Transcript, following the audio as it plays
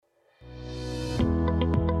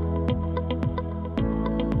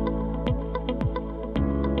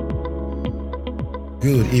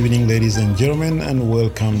Good evening, ladies and gentlemen, and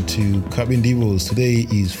welcome to Cabin Devos. Today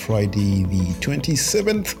is Friday, the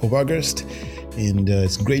 27th of August, and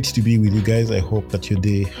it's great to be with you guys. I hope that your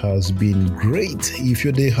day has been great. If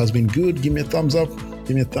your day has been good, give me a thumbs up.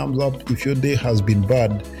 Give me a thumbs up. If your day has been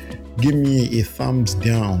bad, give me a thumbs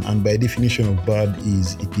down. And by definition of bad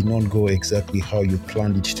is it did not go exactly how you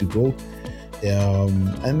planned it to go.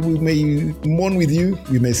 And we may mourn with you,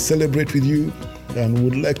 we may celebrate with you, and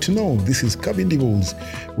would like to know. This is Cabin Devils,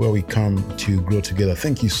 where we come to grow together.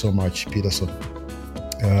 Thank you so much, Peterson.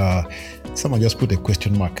 Someone just put a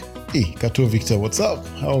question mark. Hey, Kato Victor, what's up?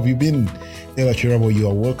 How have you been? Ella Chirabo, you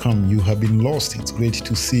are welcome. You have been lost. It's great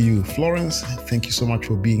to see you. Florence, thank you so much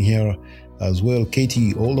for being here as well.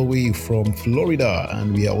 Katie, all the way from Florida.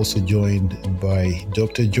 And we are also joined by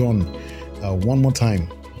Dr. John one more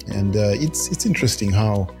time. And it's interesting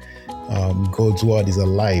how God's word is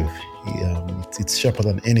alive. It's sharper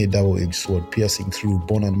than any double-edged sword, piercing through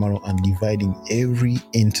bone and marrow and dividing every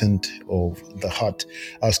intent of the heart.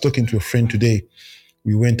 I was talking to a friend today.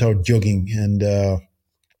 We went out jogging, and I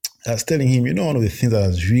was telling him, one of the things that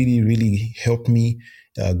has really, really helped me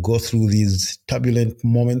go through these turbulent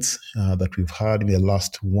moments that we've had in the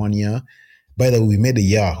last 1 year. By the way, we made a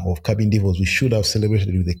year of Cabin Devils. We should have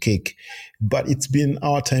celebrated with a cake. But it's been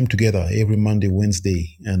our time together every Monday,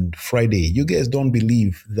 Wednesday, and Friday. You guys don't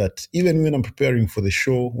believe that even when I'm preparing for the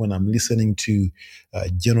show, when I'm listening to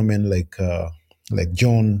gentlemen like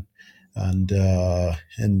John and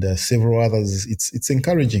several others, it's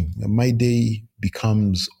encouraging. My day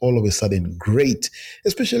becomes all of a sudden great,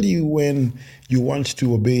 especially when you want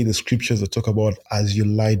to obey the scriptures that talk about as you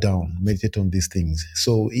lie down, meditate on these things.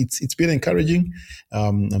 So it's been encouraging.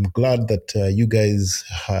 I'm glad that you guys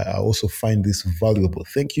also find this valuable.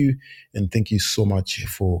 Thank you, and thank you so much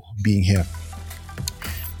for being here.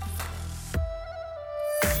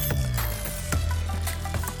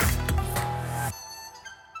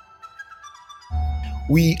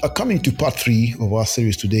 We are coming to part 3 of our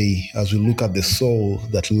series today as we look at the soul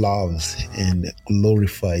that loves and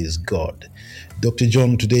glorifies God. Dr.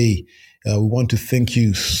 John, today we want to thank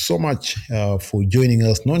you so much for joining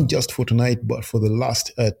us, not just for tonight, but for the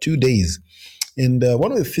last 2 days. And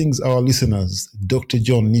one of the things our listeners, Dr.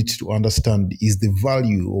 John, needs to understand is the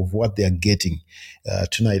value of what they are getting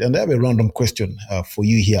tonight. And I have a random question for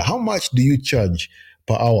you here. How much do you charge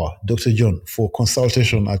per hour, Dr. John, for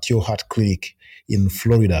consultation at your heart clinic in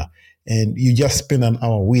Florida? And you just spent an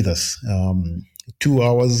hour with us, 2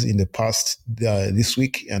 hours in the past this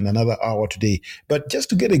week and another hour today. But just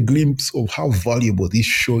to get a glimpse of how valuable this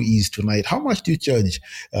show is tonight, how much do you charge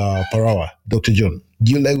per hour, Dr. John?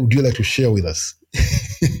 Do you like to share with us?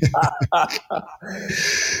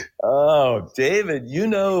 Oh, David,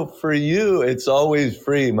 for you, it's always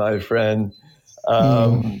free, my friend.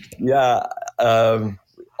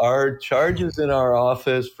 Our charges in our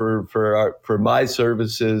office for my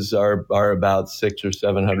services are about $600 or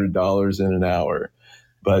 $700 in an hour,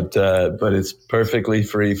 but it's perfectly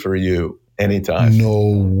free for you anytime.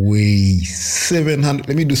 No way. 700.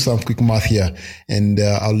 Let me do some quick math here, and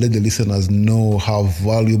I'll let the listeners know how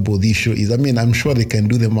valuable this show is. I mean, I'm sure they can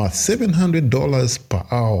do the math. $700 per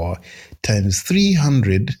hour times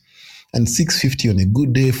 300 and $650 on a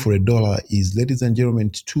good day for $1 is, ladies and gentlemen,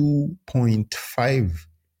 2.5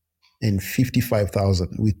 and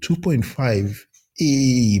 55,000. With 2.5,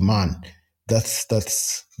 hey man, that's a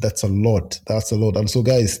lot. That's a lot. And so,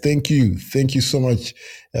 guys, thank you so much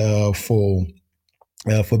for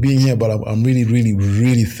being here. But I'm really, really,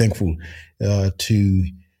 really thankful to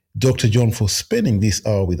Dr. John for spending this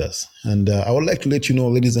hour with us. And I would like to let you know,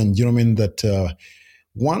 ladies and gentlemen, that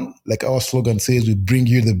one, like our slogan says, we bring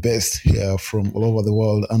you the best from all over the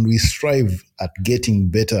world, and we strive at getting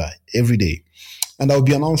better every day. And I'll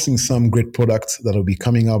be announcing some great products that will be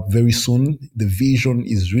coming up very soon. The vision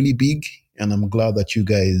is really big, and I'm glad that you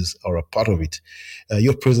guys are a part of it.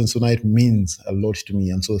 Your presence tonight means a lot to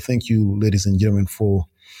me. And so thank you, ladies and gentlemen, for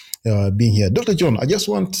being here. Dr. John, I just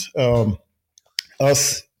want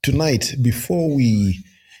us tonight, before we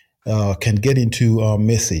can get into our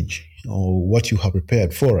message or what you have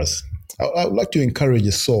prepared for us, I would like to encourage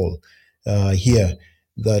a soul here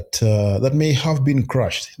that may have been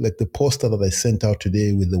crushed, like the poster that I sent out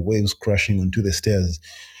today with the waves crashing onto the stairs.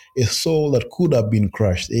 A soul that could have been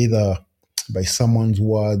crushed either by someone's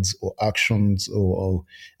words or actions or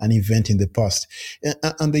an event in the past.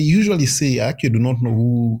 And they usually say, I actually do not know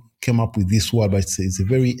who came up with this word, but it's a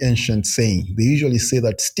very ancient saying. They usually say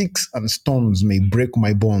that sticks and stones may break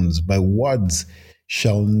my bones, but words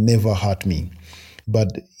shall never hurt me.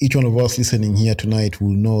 But each one of us listening here tonight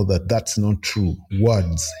will know that that's not true.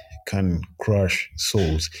 Words can crush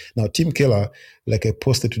souls. Now, Tim Keller, like I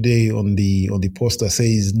posted today on the poster,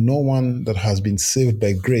 says no one that has been saved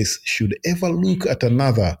by grace should ever look at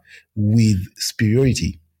another with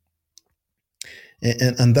superiority.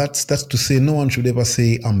 And that's to say no one should ever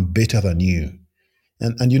say, I'm better than you.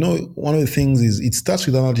 And you know, one of the things is it starts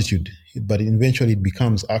with an attitude, but eventually it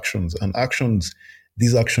becomes actions. And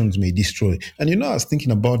these actions may destroy. And you know, I was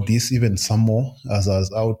thinking about this even some more as I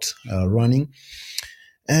was out running.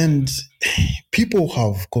 And people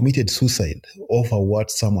have committed suicide over what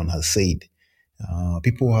someone has said.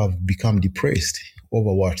 People have become depressed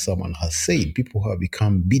over what someone has said. People have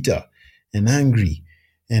become bitter and angry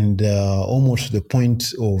and almost to the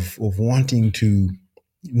point of wanting to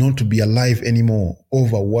not to be alive anymore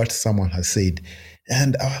over what someone has said.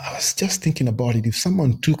 And I was just thinking about it. If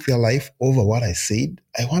someone took their life over what I said,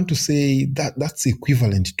 I want to say that that's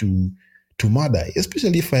equivalent to murder,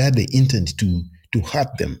 especially if I had the intent to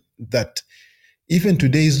hurt them. That even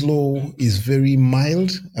today's law is very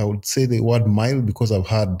mild. I would say the word mild because I've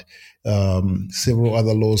had several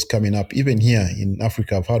other laws coming up. Even here in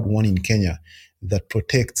Africa, I've had one in Kenya that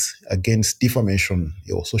protects against defamation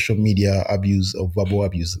or social media abuse or verbal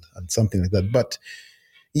abuse and something like that. But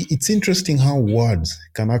it's interesting how words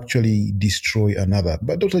can actually destroy another.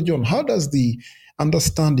 But Dr. John, how does the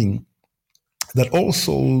understanding that all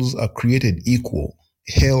souls are created equal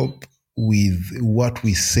help with what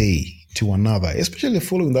we say to another, especially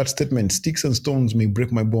following that statement, sticks and stones may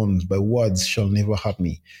break my bones, but words shall never hurt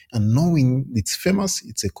me. And knowing it's famous,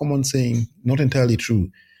 it's a common saying, not entirely true.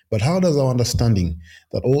 But how does our understanding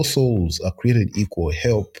that all souls are created equal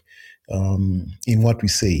help in what we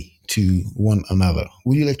say to one another?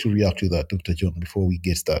 Would you like to react to that, Dr. John, before we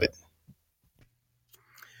get started?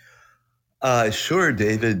 Sure,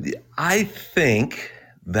 David. I think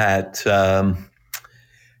that, and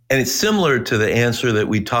it's similar to the answer that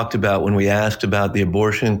we talked about when we asked about the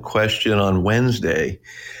abortion question on Wednesday.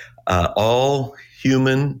 All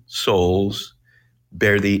human souls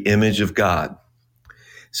bear the image of God.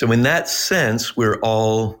 So in that sense, we're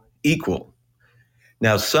all equal.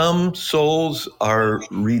 Now, some souls are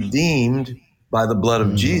redeemed by the blood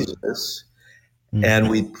of Jesus, and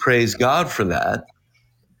we praise God for that.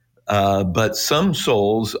 But some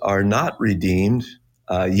souls are not redeemed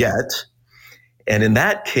yet. And in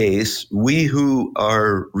that case, we who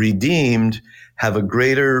are redeemed have a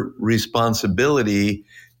greater responsibility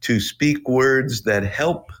to speak words that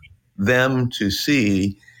help them to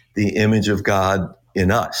see the image of God in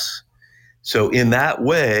us. So in that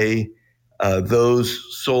way,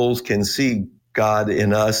 those souls can see God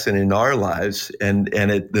in us and in our lives. And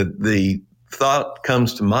the thought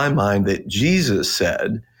comes to my mind that Jesus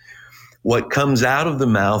said, what comes out of the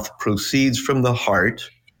mouth proceeds from the heart.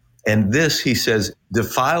 And this, he says,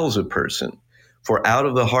 defiles a person. For out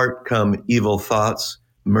of the heart come evil thoughts,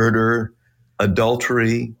 murder,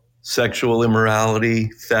 adultery, sexual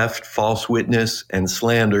immorality, theft, false witness, and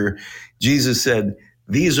slander. Jesus said,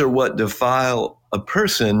 these are what defile a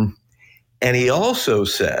person. And he also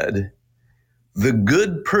said, the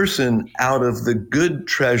good person out of the good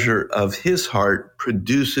treasure of his heart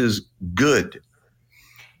produces good.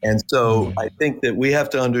 And so I think that we have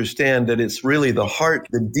to understand that it's really the heart,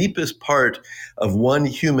 the deepest part of one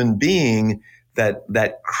human being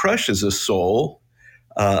that crushes a soul,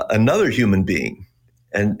 another human being.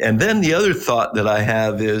 And then the other thought that I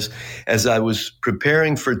have is, as I was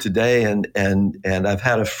preparing for today, and I've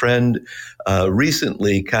had a friend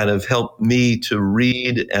recently kind of help me to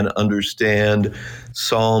read and understand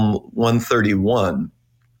Psalm 131.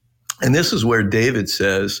 And this is where David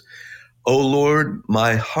says, O Lord,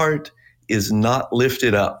 my heart is not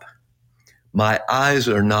lifted up. My eyes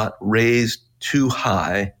are not raised too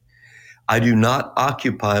high. I do not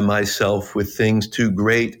occupy myself with things too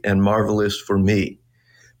great and marvelous for me,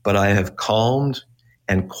 but I have calmed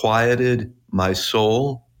and quieted my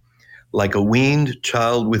soul. Like a weaned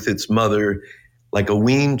child with its mother, like a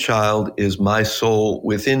weaned child is my soul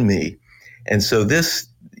within me. And so this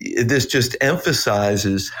just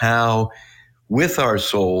emphasizes how with our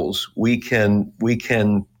souls, we can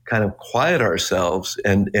kind of quiet ourselves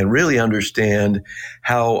and really understand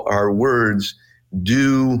how our words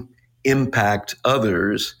do impact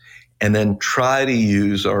others, and then try to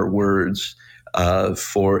use our words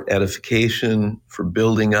for edification, for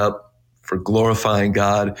building up, for glorifying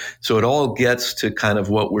God. So it all gets to kind of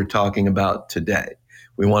what we're talking about today.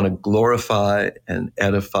 We want to glorify and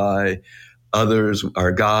edify others,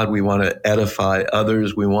 our God. We want to edify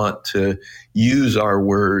others. We want to use our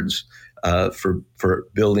words for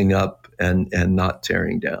building up and not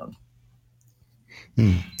tearing down.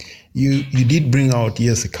 you did bring out,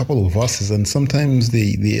 yes, a couple of verses, and sometimes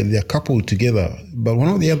they're coupled together. But one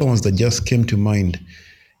of the other ones that just came to mind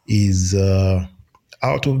is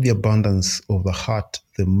out of the abundance of the heart,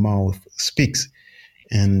 the mouth speaks.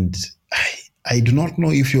 And I do not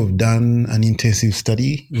know if you have done an intensive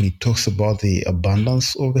study when it talks about the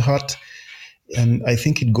abundance of the heart. And I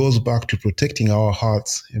think it goes back to protecting our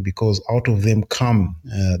hearts, because out of them come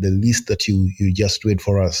the list that you just read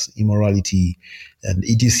for us: immorality and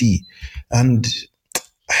etc. And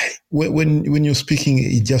when you're speaking,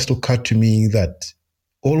 it just occurred to me that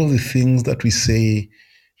all of the things that we say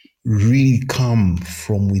really come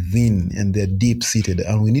from within, and they're deep seated,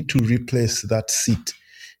 and we need to replace that seat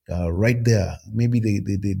right there. Maybe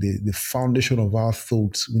the foundation of our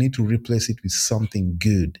thoughts, we need to replace it with something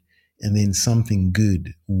good, and then something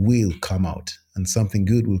good will come out, and something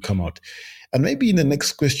good will come out. And maybe in the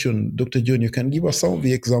next question, Dr. John, you can give us some of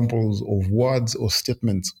the examples of words or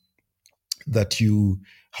statements that you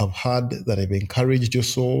have had that have encouraged your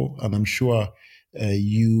soul. And I'm sure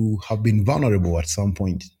you have been vulnerable at some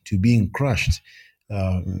point to being crushed,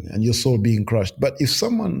 and your soul being crushed. But if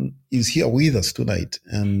someone is here with us tonight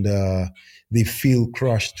and they feel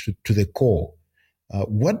crushed to the core,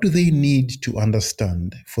 what do they need to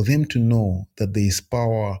understand for them to know that there is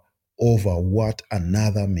power over what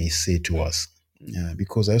another may say to us?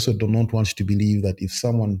 Because I also do not want to believe that if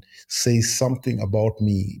someone says something about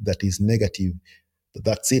me that is negative,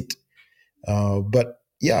 that's it. But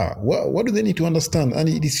yeah, what do they need to understand? And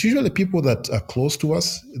it is usually people that are close to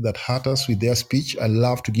us that hurt us with their speech. I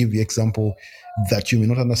love to give the example that you may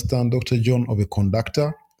not understand, Dr. John, of a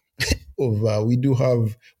conductor. We do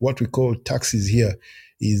have what we call taxis here,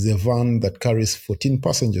 is a van that carries 14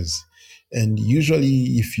 passengers. And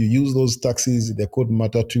usually if you use those taxis, they're called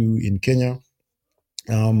matatu in Kenya.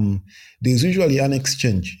 There's usually an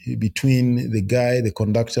exchange between the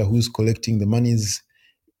conductor who's collecting the monies,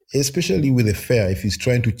 especially with the fare, if he's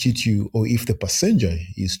trying to cheat you, or if the passenger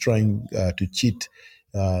is trying to cheat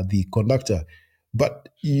the conductor. But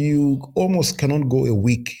you almost cannot go a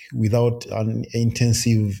week without an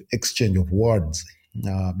intensive exchange of words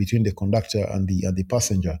between the conductor and the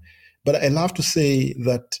passenger. But I love to say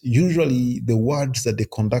that usually the words that the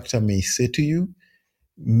conductor may say to you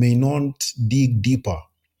may not dig deeper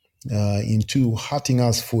into hurting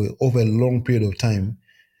us for over a long period of time.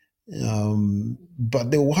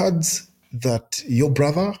 But the words that your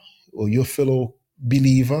brother or your fellow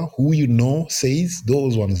believer who you know says,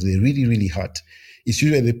 those ones, they really, really hurt. It's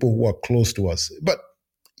usually the people who are close to us. But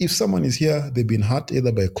if someone is here, they've been hurt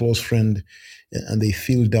either by a close friend and they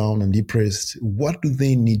feel down and depressed, what do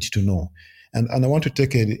they need to know? And I want to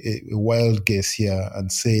take a wild guess here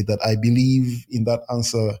and say that I believe in that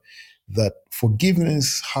answer that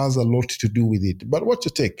forgiveness has a lot to do with it. But what's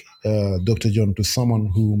your take, Dr. John, to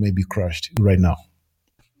someone who may be crushed right now?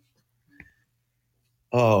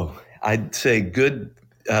 Oh, I'd say good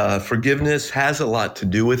forgiveness has a lot to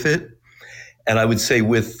do with it. And I would say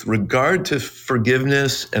with regard to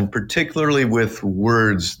forgiveness, and particularly with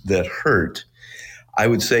words that hurt, I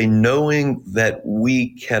would say knowing that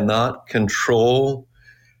we cannot control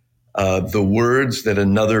the words that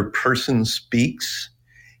another person speaks,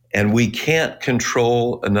 and we can't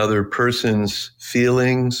control another person's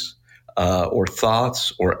feelings or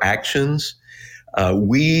thoughts or actions.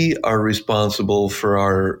 We are responsible for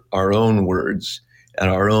our own words and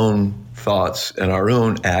our own thoughts and our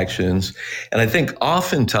own actions. And I think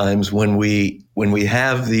oftentimes when we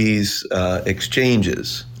have these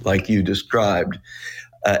exchanges, like you described,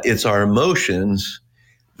 it's our emotions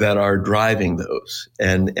that are driving those.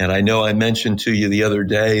 And I know I mentioned to you the other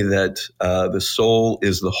day that the soul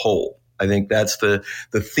is the whole. I think that's the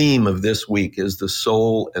theme of this week, is the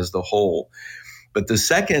soul as the whole. But the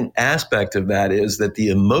second aspect of that is that the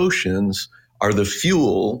emotions are the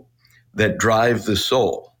fuel that drive the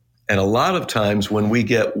soul. And a lot of times when we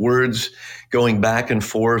get words going back and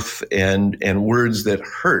forth and words that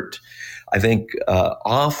hurt, I think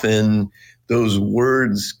often those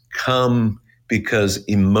words come because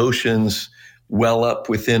emotions well up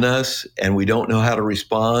within us and we don't know how to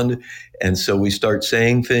respond. And so we start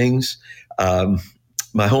saying things.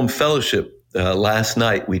 My home fellowship, last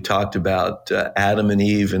night, we talked about Adam and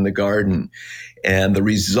Eve in the garden and the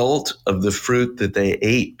result of the fruit that they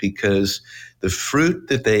ate, because the fruit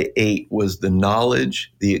that they ate was the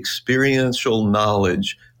knowledge, the experiential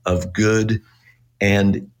knowledge of good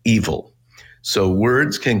and evil. So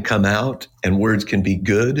words can come out and words can be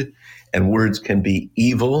good and words can be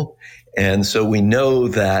evil. And so we know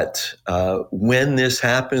that when this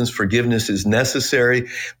happens, forgiveness is necessary.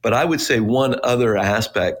 But I would say one other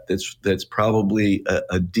aspect that's probably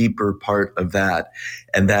a deeper part of that,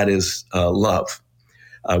 and that is love.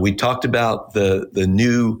 We talked about the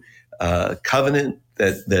new covenant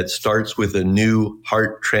that starts with a new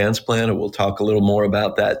heart transplant, and we'll talk a little more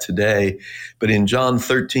about that today. But in John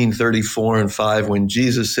 13:34-5, when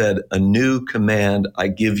Jesus said, "A new command I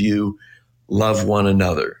give you, love one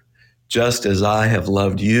another. Just as I have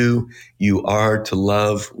loved you, you are to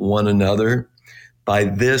love one another. By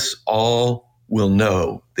this all will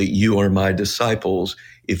know that you are my disciples,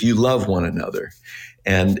 if you love one another."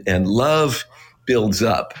 And love builds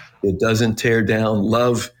up. It doesn't tear down.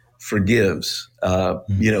 Love forgives.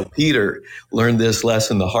 Peter learned this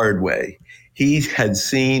lesson the hard way. He had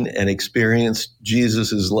seen and experienced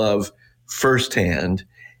Jesus's love firsthand.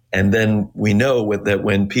 And then we know that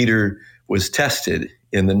when Peter was tested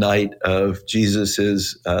in the night of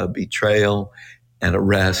Jesus's betrayal and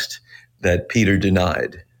arrest, that Peter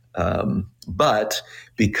denied. But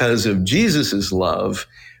because of Jesus's love,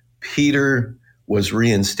 Peter was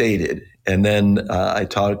reinstated. And then I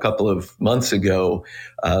taught a couple of months ago,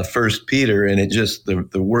 1 Peter, and it just,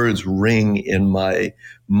 the words ring in my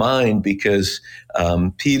mind because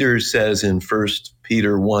Peter says in 1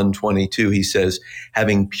 Peter 1:22, he says,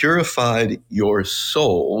 "Having purified your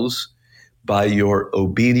souls by your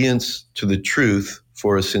obedience to the truth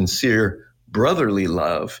for a sincere brotherly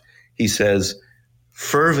love," he says,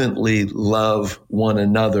 "fervently love one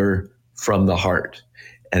another from the heart."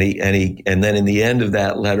 And then in the end of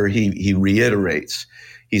that letter, he reiterates.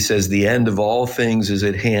 He says, "The end of all things is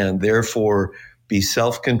at hand. Therefore, be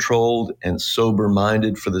self-controlled and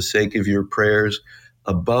sober-minded for the sake of your prayers.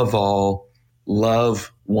 Above all,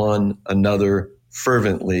 love one another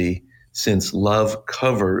fervently, since love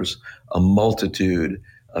covers a multitude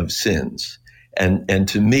of sins." And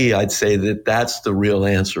to me, I'd say that that's the real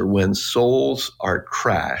answer. When souls are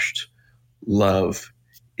crashed, love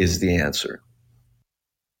is the answer.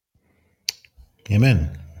 Amen.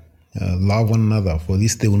 Love one another. For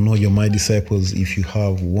this they will know you're my disciples if you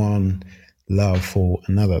have one love for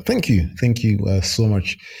another. Thank you. Thank you so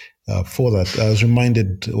much for that. I was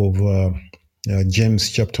reminded of James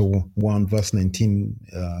chapter 1, verse 19.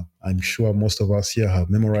 I'm sure most of us here have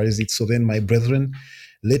memorized it. "So then, my brethren,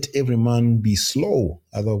 let every man be slow,"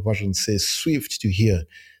 other version says swift to hear,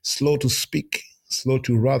 slow to speak, slow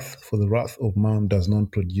to wrath, for the wrath of man does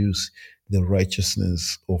not produce the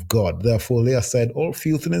righteousness of God. Therefore, lay aside all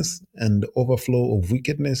filthiness and overflow of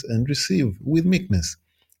wickedness, and receive with meekness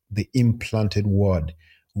the implanted word,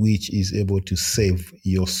 which is able to save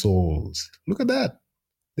your souls. Look at that.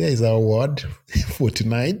 There is our word for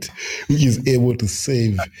tonight, which is able to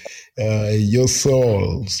save your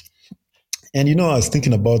souls. And I was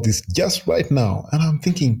thinking about this just right now, and I'm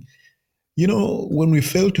thinking, when we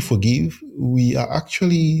fail to forgive, we are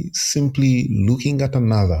actually simply looking at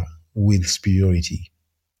another with superiority.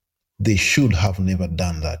 They should have never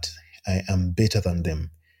done that. I am better than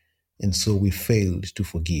them. And so we failed to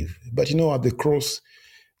forgive. But at the cross,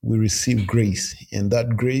 we receive grace, and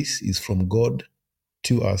that grace is from God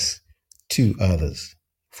to us, to others.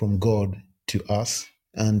 From God to us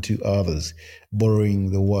and to others,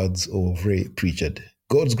 borrowing the words of Ray Pritchard.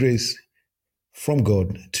 God's grace from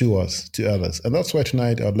God to us, to others. And that's why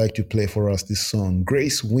tonight I'd like to play for us this song,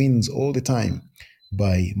 "Grace Wins All the Time"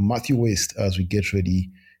 by Matthew West, as we get ready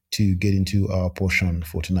to get into our portion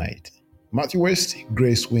for tonight. Matthew West,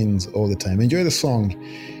 "Grace Wins All the Time." Enjoy the song,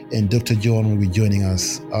 and Dr. John will be joining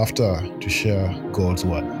us after to share God's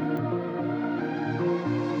word.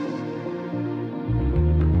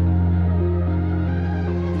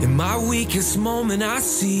 In my weakest moment, I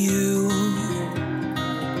see you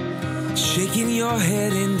shaking your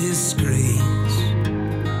head in disgrace.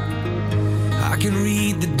 I can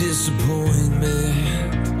read the disappointment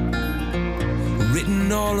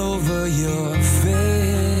written all over your face.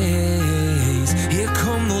 Here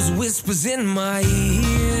come those whispers in my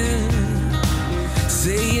ear,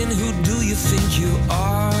 saying, "Who do you think you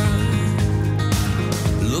are?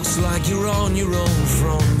 Looks like you're on your own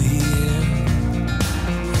from here,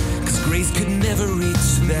 'cause grace could never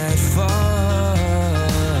reach that far."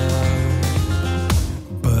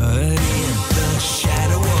 But in the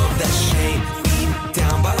shadow of that shame,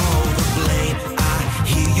 down by all the blame, I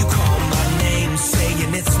hear you call my name,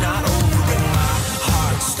 saying it's not over, and my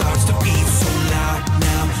heart starts to beat so loud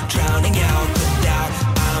now, drowning out the doubt.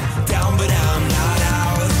 I'm down, but I'm not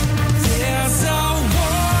out. There's a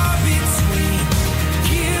war between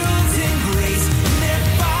guilt and grace, and they're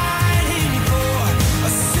fighting for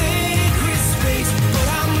a sacred space, but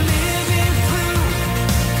I'm living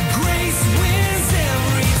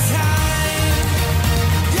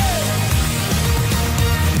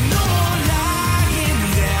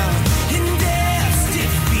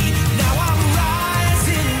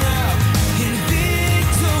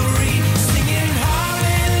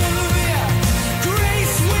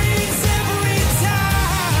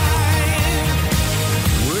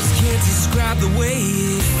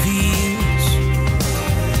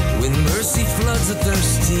floods a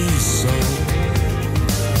thirsty soul.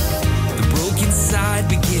 The broken side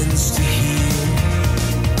begins to heal,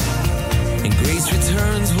 and grace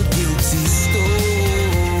returns what guilty stole.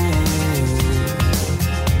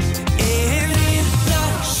 And in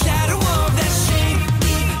the shadow of that shame,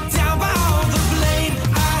 beat down by all the blame,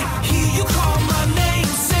 I hear you call my name,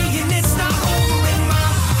 saying it's not over, and my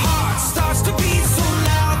heart starts to beat so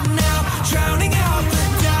loud now, drowning out the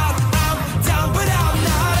doubt. I'm down but I'm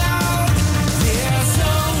not out. There's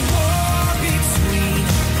a war between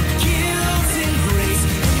guilt and grace,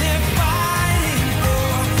 and they're fighting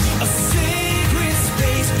for a sacred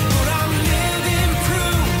space, but I'm living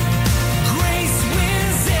proof. Grace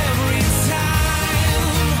wins every time.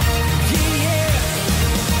 Yeah, yeah.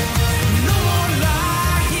 No more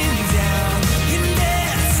lying down in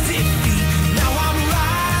death's defeat. Now I'm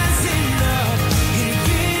rising up in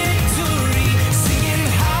victory, singing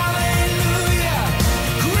hallelujah.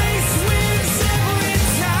 Grace wins every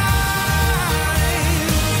time.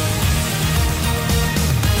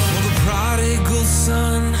 For the prodigal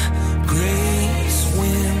son, grace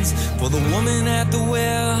wins. For the woman at the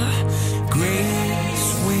well, grace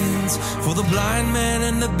wins. For the blind man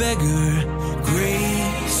and the beggar,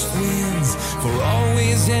 grace wins. For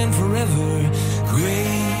always and forever,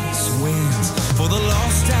 grace wins. For the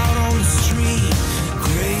lost out on the street,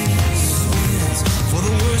 grace wins. For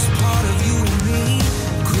the worst part of you and me,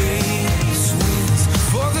 grace wins.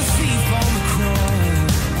 For the thief on the cross,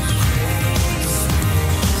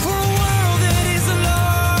 for a world that is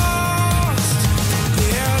lost.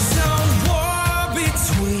 There's a war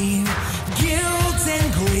between guilt and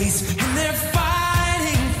grace, and they're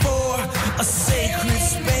fighting for a sacred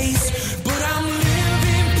space, but I'm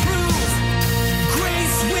living proof.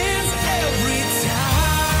 Grace wins every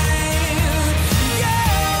time.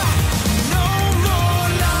 Yeah, no more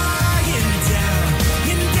lying down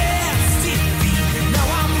in death's defeat. Now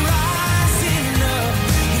I'm rising up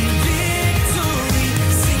in victory,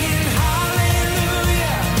 singing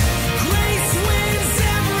hallelujah. Grace wins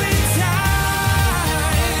every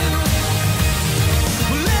time.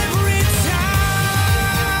 Well, every time.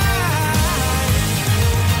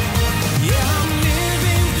 Yeah, I'm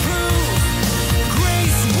living proof.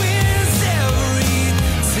 Grace wins every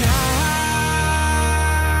time.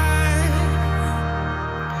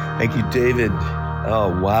 Thank you, David. Oh,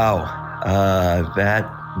 wow. That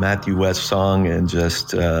Matthew West song, and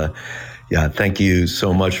just, thank you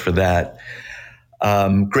so much for that.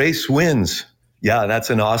 Grace wins. Yeah,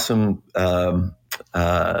 that's an awesome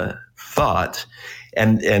thought.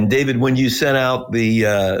 And David, when you sent out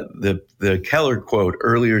the Keller quote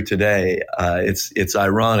earlier today, it's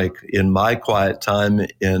ironic. In my quiet time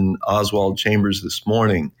in Oswald Chambers this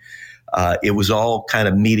morning, it was all kind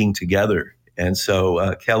of meeting together. And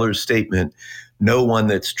so Keller's statement, "No one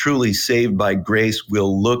that's truly saved by grace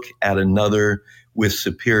will look at another with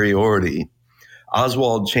superiority."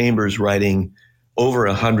 Oswald Chambers, writing over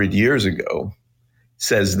 100 years ago,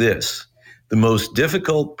 says this: "The most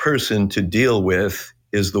difficult person to deal with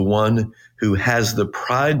is the one who has the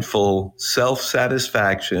prideful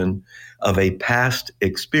self-satisfaction of a past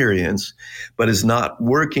experience, but is not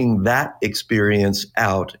working that experience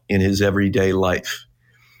out in his everyday life.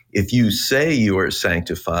 If you say you are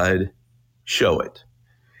sanctified, show it.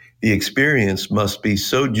 The experience must be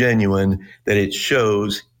so genuine that it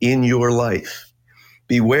shows in your life.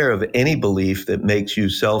 Beware of any belief that makes you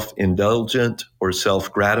self-indulgent or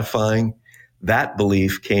self-gratifying. That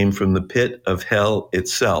belief came from the pit of hell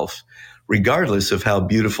itself, regardless of how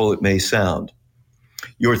beautiful it may sound.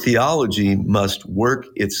 Your theology must work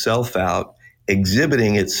itself out,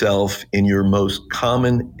 exhibiting itself in your most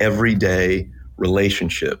common everyday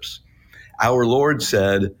relationships. Our Lord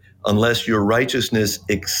said, unless your righteousness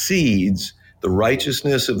exceeds the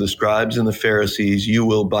righteousness of the scribes and the Pharisees, you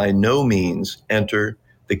will by no means enter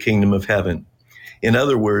the kingdom of heaven. In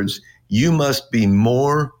other words, you must be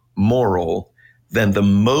more moral than the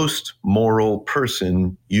most moral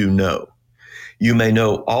person you know. You may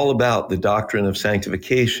know all about the doctrine of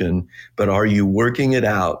sanctification, but are you working it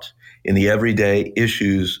out in the everyday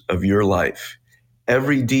issues of your life?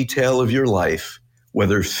 Every detail of your life,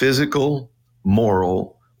 whether physical,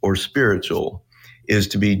 moral, or spiritual, is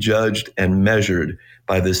to be judged and measured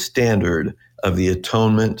by the standard of the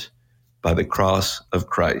atonement by the cross of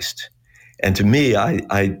Christ. And to me, I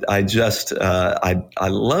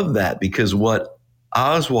love that, because what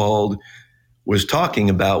Oswald was talking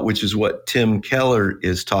about, which is what Tim Keller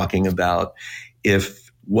is talking about, if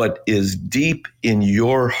what is deep in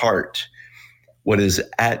your heart, what is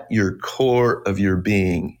at your core of your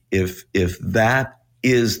being, if that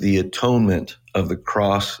is the atonement of the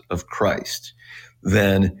cross of Christ,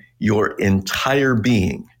 then your entire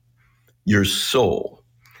being, your soul,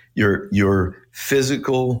 your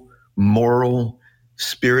physical, moral,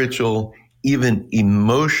 spiritual, even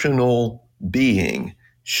emotional being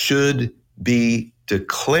should be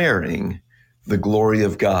declaring the glory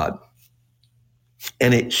of God.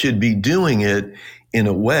 And it should be doing it in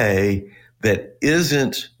a way that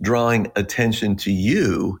isn't drawing attention to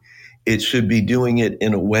you. It should be doing it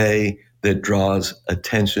in a way that draws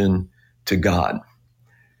attention to God.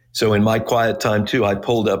 So in my quiet time too, I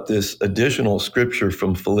pulled up this additional scripture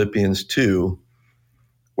from Philippians 2,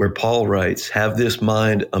 where Paul writes, "Have this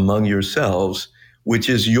mind among yourselves, which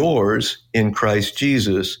is yours in Christ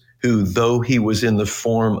Jesus, who, though he was in the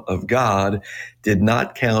form of God, did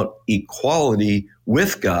not count equality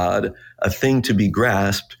with God a thing to be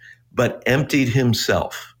grasped, but emptied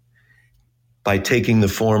himself by taking the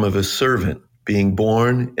form of a servant, being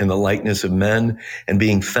born in the likeness of men, and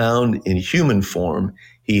being found in human form,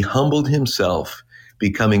 he humbled himself,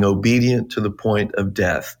 becoming obedient to the point of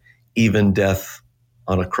death, even death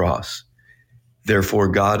on a cross. Therefore,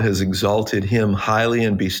 God has exalted him highly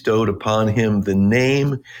and bestowed upon him the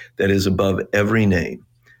name that is above every name,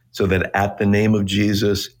 so that at the name of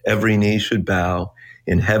Jesus, every knee should bow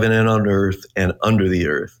in heaven and on earth and under the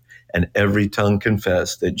earth, and every tongue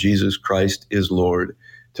confess that Jesus Christ is Lord,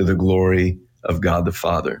 to the glory of God the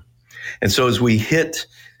Father." And so as we hit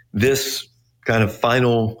this kind of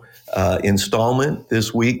final installment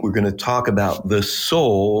this week, we're going to talk about the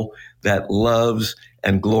soul that loves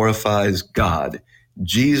and glorifies God.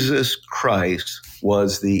 Jesus Christ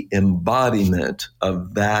was the embodiment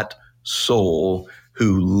of that soul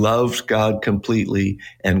who loved God completely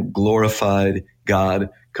and glorified God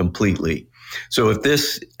completely. So if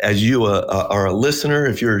this, as you are a listener,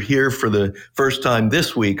 if you're here for the first time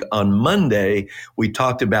this week, on Monday, we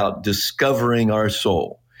talked about discovering our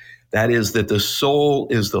soul. That is that the soul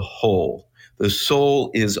is the whole. The soul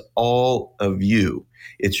is all of you.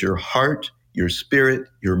 It's your heart, your spirit,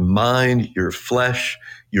 your mind, your flesh,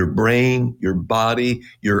 your brain, your body,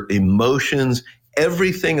 your emotions,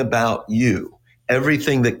 everything about you,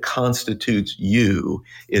 everything that constitutes you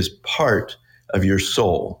is part of your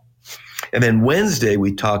soul. And then Wednesday,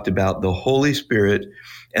 we talked about the Holy Spirit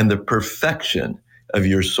and the perfection of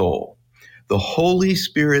your soul. The Holy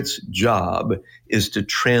Spirit's job is to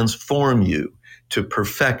transform you, to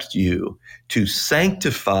perfect you, to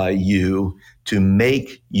sanctify you, to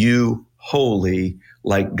make you holy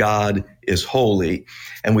like God is holy.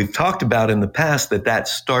 And we've talked about in the past that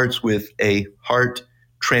starts with a heart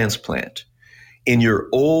transplant. In your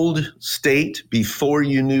old state, before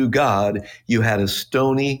you knew God, you had a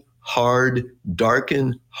stony, hard,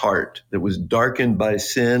 darkened heart that was darkened by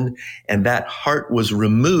sin, and that heart was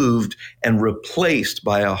removed and replaced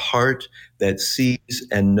by a heart that sees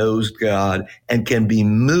and knows God and can be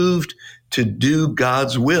moved to do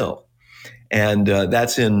God's will. And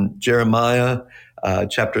that's in Jeremiah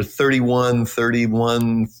chapter 31,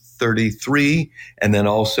 33, and then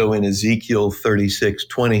also in Ezekiel 36,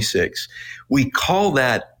 26. We call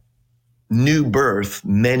that new birth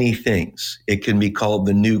many things. It can be called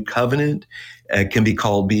the new covenant. It can be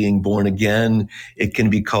called being born again. It can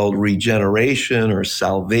be called regeneration or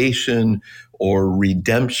salvation or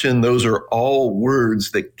redemption. Those are all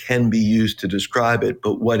words that can be used to describe it.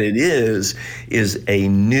 But what it is a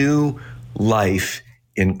new life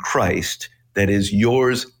in Christ that is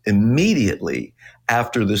yours immediately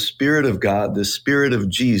after the Spirit of God, the Spirit of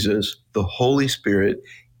Jesus, the Holy Spirit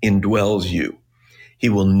indwells you. He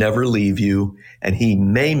will never leave you, and he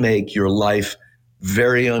may make your life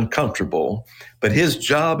very uncomfortable, but his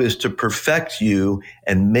job is to perfect you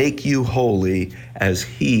and make you holy as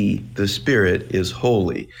he, the Spirit, is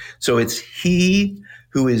holy. So it's he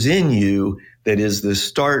who is in you that is the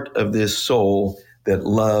start of this soul that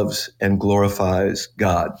loves and glorifies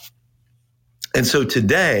God. And so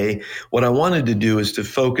today, what I wanted to do is to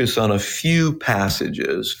focus on a few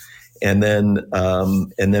passages, and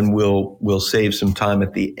then we'll save some time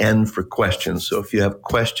at the end for questions. So if you have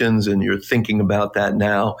questions and you're thinking about that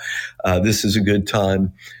now, this is a good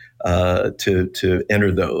time to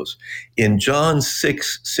enter those. In John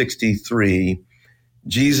 6:63,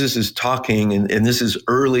 Jesus is talking, and this is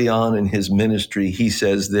early on in his ministry. He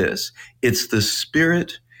says this: "It's the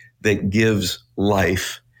Spirit that gives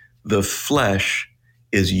life. The flesh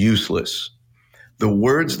is useless. The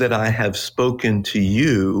words that I have spoken to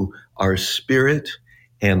you are spirit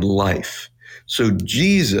and life." So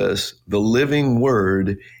Jesus, the living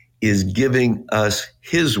word, is giving us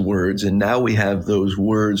his words. And now we have those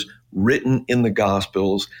words written in the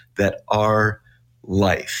Gospels that are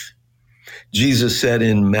life. Jesus said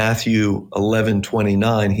in Matthew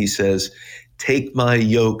 11:29, he says, Take my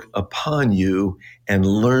yoke upon you and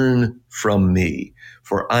learn from me,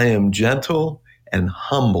 for I am gentle and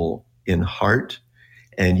humble in heart,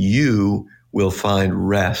 and you will find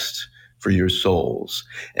rest for your souls.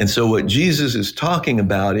 And so what Jesus is talking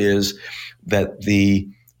about is that the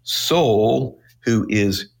soul who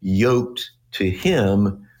is yoked to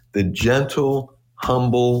him, the gentle,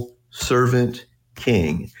 humble servant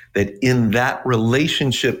king, that in that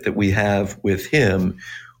relationship that we have with him,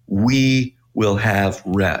 we will have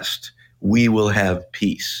rest. We will have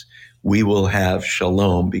peace. We will have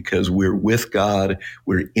shalom because we're with God.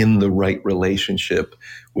 We're in the right relationship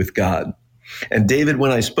with God. And David,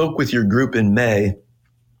 when I spoke with your group in May,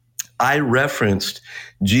 I referenced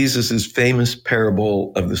Jesus's famous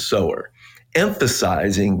parable of the sower,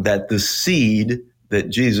 emphasizing that the seed that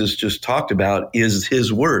Jesus just talked about is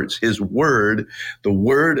his words. His word, the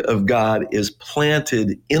word of God, is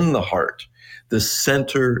planted in the heart, the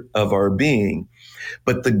center of our being.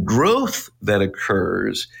 But the growth that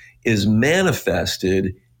occurs is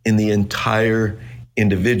manifested in the entire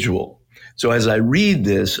individual. So as I read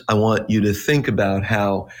this, I want you to think about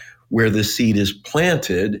how where the seed is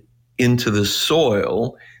planted into the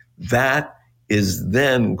soil, that is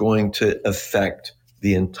then going to affect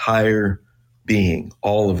the entire being,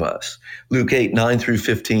 all of us. Luke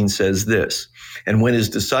 8:9-15 says this, and when his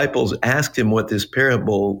disciples asked him what this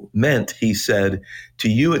parable meant, he said, to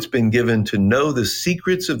you it's been given to know the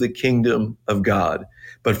secrets of the kingdom of God,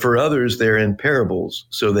 but for others they're in parables,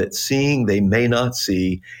 so that seeing they may not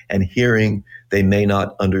see, and hearing they may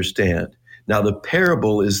not understand. Now the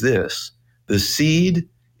parable is this: the seed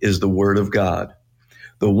is the word of God.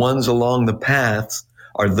 The ones along the paths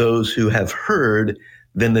are those who have heard.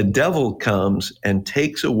 Then the devil comes and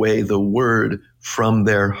takes away the word from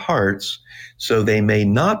their hearts, so they may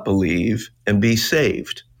not believe and be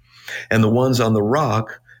saved. And the ones on the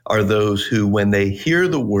rock are those who, when they hear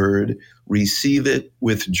the word, receive it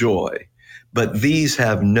with joy. But these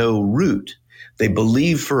have no root. They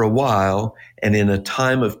believe for a while, and in a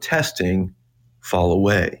time of testing, fall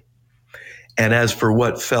away. And as for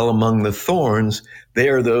what fell among the thorns, they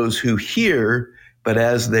are those who hear, but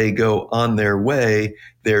as they go on their way,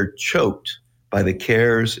 they're choked by the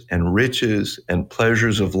cares and riches and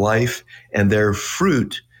pleasures of life, and their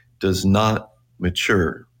fruit does not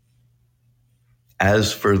mature.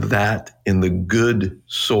 As for that in the good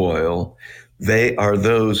soil, they are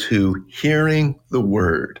those who, hearing the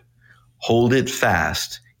word, hold it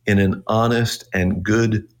fast in an honest and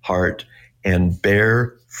good heart and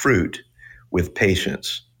bear fruit with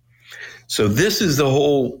patience. So this is the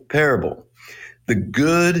whole parable. The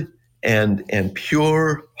good and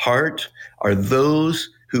pure heart are those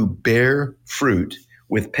who bear fruit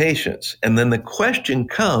with patience. And then the question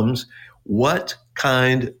comes, what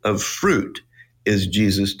kind of fruit is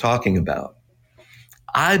Jesus talking about?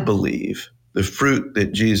 I believe the fruit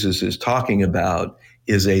that Jesus is talking about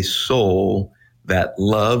is a soul that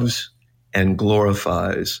loves and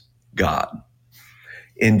glorifies God.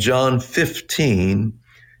 In John 15,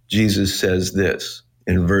 Jesus says this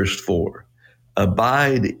in verse 4,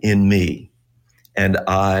 abide in me, and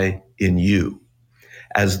I in you.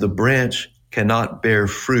 As the branch cannot bear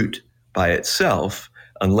fruit by itself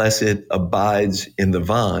unless it abides in the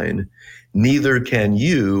vine, neither can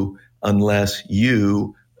you unless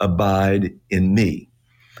you abide in me.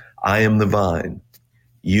 I am the vine,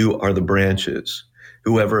 you are the branches.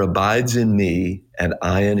 Whoever abides in me and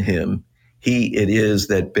I in him, he it is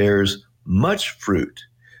that bears much fruit,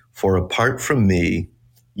 for apart from me,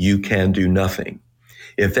 you can do nothing.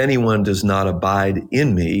 If anyone does not abide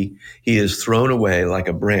in me, he is thrown away like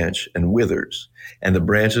a branch and withers, and the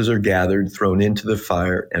branches are gathered, thrown into the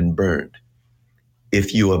fire and burned.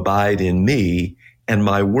 If you abide in me, and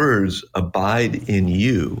my words abide in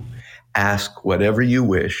you, ask whatever you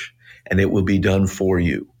wish, and it will be done for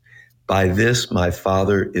you. By this my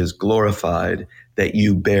Father is glorified, that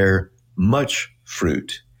you bear much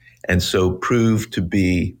fruit, and so prove to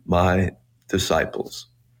be my disciples.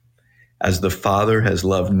 As the Father has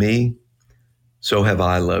loved me, so have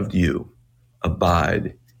I loved you.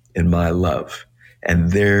 Abide in my love.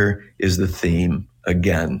 And there is the theme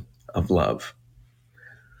again of love.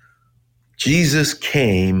 Jesus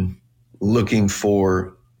came looking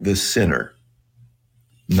for the sinner,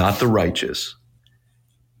 not the righteous.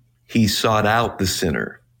 He sought out the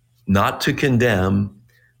sinner, not to condemn,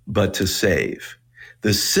 but to save.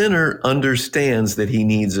 The sinner understands that he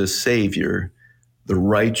needs a savior. The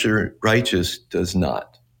righteous does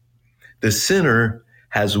not. The sinner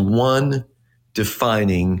has one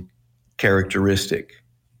defining characteristic: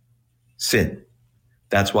 sin.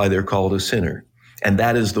 That's why they're called a sinner. And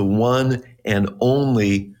that is the one and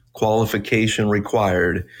only qualification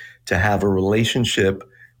required to have a relationship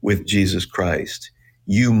with Jesus Christ.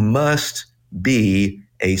 You must be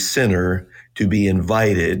a sinner to be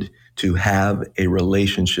invited to have a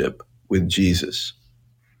relationship with Jesus.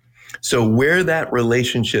 So where that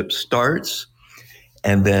relationship starts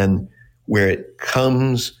and then where it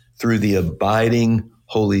comes through the abiding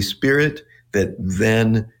Holy Spirit that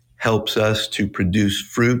then helps us to produce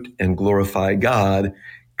fruit and glorify God,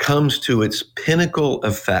 comes to its pinnacle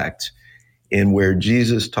effect in where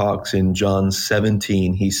Jesus talks in John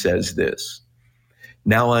 17. He says this,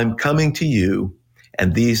 "Now I'm coming to you,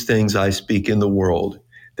 and these things I speak in the world,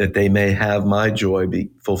 that they may have my joy be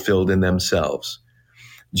fulfilled in themselves."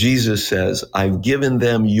 Jesus says, "I've given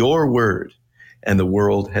them your word, and the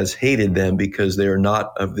world has hated them because they are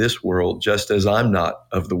not of this world, just as I'm not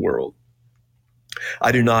of the world.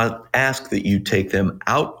 I do not ask that you take them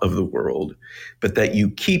out of the world, but that you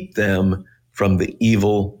keep them from the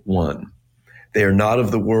evil one. They are not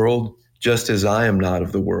of the world, just as I am not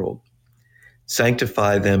of the world.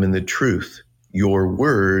 Sanctify them in the truth. Your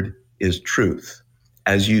word is truth.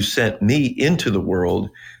 As you sent me into the world,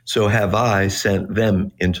 so have I sent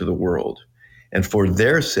them into the world. And for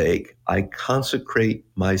their sake, I consecrate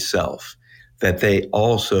myself, that they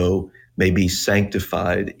also may be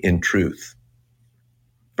sanctified in truth."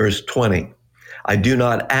 Verse 20, "I do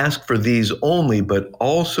not ask for these only, but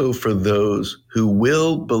also for those who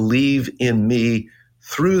will believe in me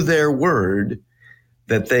through their word,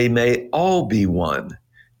 that they may all be one,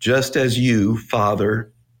 just as you,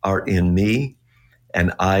 Father, are in me,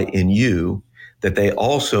 and I in you, that they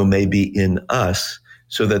also may be in us,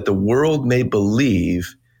 so that the world may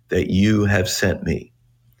believe that you have sent me.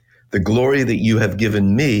 The glory that you have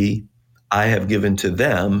given me, I have given to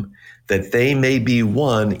them, that they may be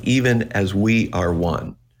one even as we are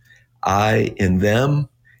one. I in them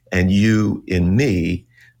and you in me,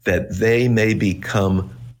 that they may become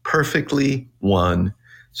perfectly one,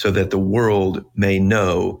 so that the world may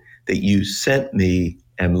know that you sent me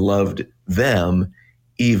and loved them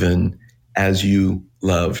even as you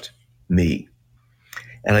loved me."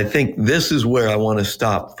 And I think this is where I want to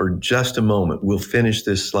stop for just a moment. We'll finish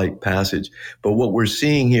this slight passage. But what we're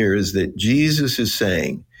seeing here is that Jesus is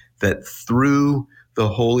saying that through the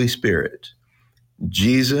Holy Spirit,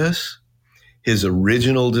 Jesus, his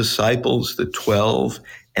original disciples, the 12,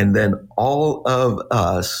 and then all of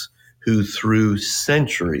us who through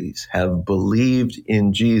centuries have believed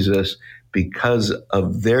in Jesus because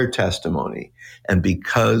of their testimony and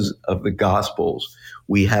because of the Gospels,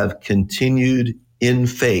 we have continued in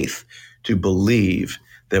faith to believe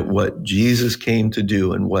that what Jesus came to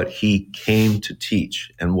do and what he came to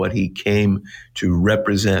teach and what he came to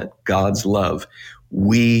represent, God's love,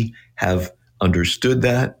 we have understood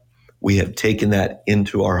that, we have taken that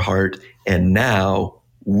into our heart, and now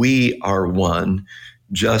we are one,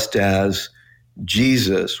 just as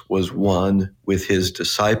Jesus was one with his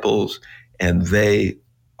disciples, and they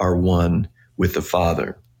are one with the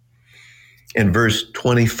Father. In verse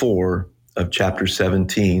 24 of chapter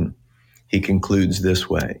 17, he concludes this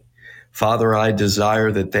way, "Father, I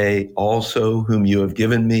desire that they also whom you have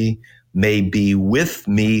given me may be with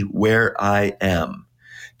me where I am,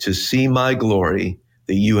 to see my glory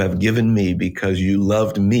that you have given me because you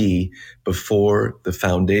loved me before the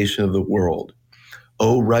foundation of the world.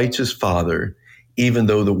 O righteous Father, even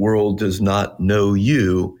though the world does not know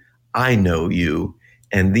you, I know you,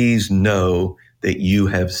 and these know that you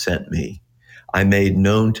have sent me. I made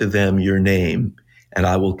known to them your name, and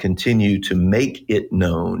I will continue to make it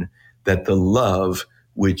known, that the love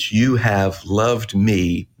which you have loved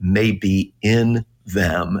me may be in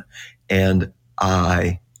them, and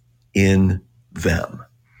I in them."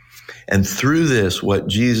 And through this, what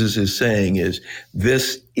Jesus is saying is,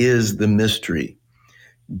 this is the mystery.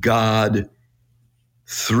 God,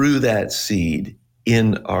 through that seed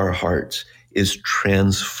in our hearts, is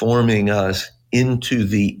transforming us into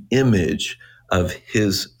the image of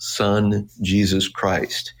his Son, Jesus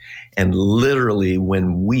Christ. And literally,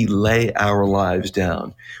 when we lay our lives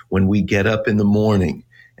down, when we get up in the morning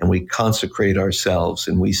and we consecrate ourselves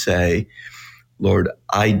and we say, "Lord,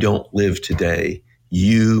 I don't live today.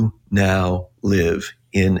 You now live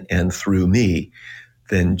in and through me,"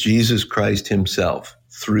 then Jesus Christ himself,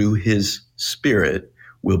 through his Spirit,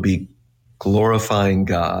 will be glorifying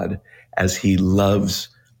God as he loves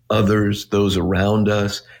others, those around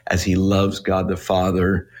us, as he loves God the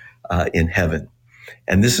Father in heaven.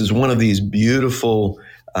 And this is one of these beautiful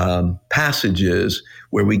passages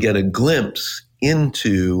where we get a glimpse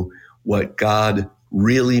into what God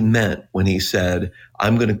really meant when he said,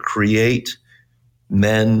 "I'm going to create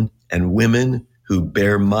men and women who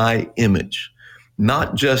bear my image,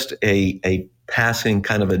 not just a passing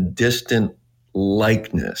kind of a distant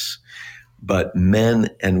likeness, but men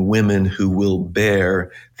and women who will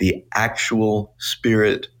bear the actual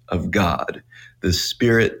Spirit of God, the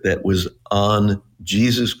Spirit that was on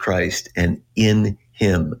Jesus Christ and in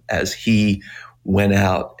him as he went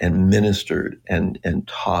out and ministered and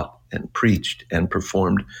taught and preached and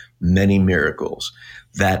performed many miracles.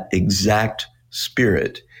 That exact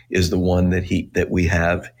Spirit is the one that we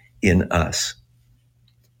have in us.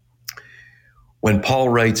 When Paul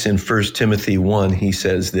writes in 1 Timothy 1, he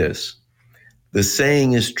says this, "The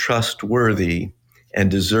saying is trustworthy and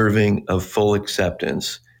deserving of full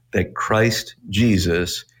acceptance, that Christ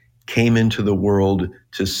Jesus came into the world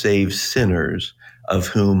to save sinners, of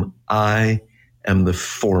whom I am the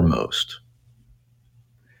foremost.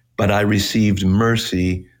 But I received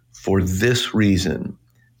mercy for this reason,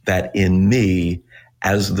 that in me,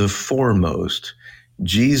 as the foremost,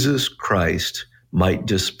 Jesus Christ might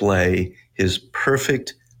display his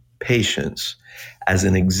perfect patience as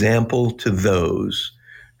an example to those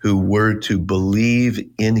who were to believe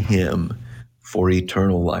in him for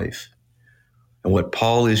eternal life." And what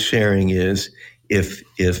Paul is sharing is, if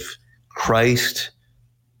Christ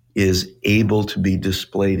is able to be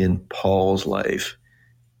displayed in Paul's life,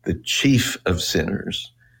 the chief of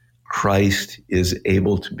sinners, Christ is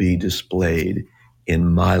able to be displayed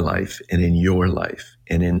in my life and in your life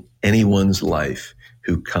and in anyone's life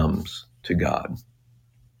who comes to God.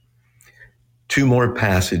 Two more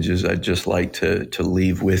passages I'd just like to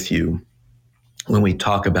leave with you when we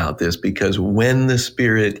talk about this, because when the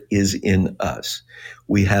Spirit is in us,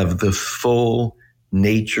 we have the full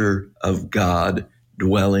nature of God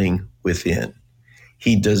dwelling within.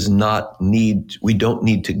 We don't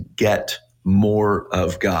need to get more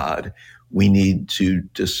of God. We need to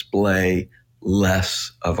display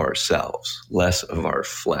less of ourselves, less of our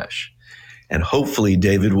flesh. And hopefully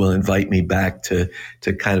David will invite me back to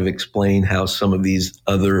kind of explain how some of these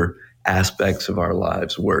other aspects of our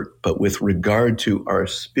lives work. But with regard to our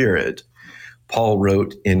spirit, Paul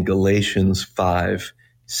wrote in Galatians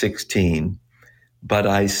 5:16, "But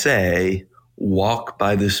I say, walk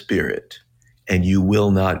by the Spirit, and you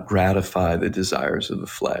will not gratify the desires of the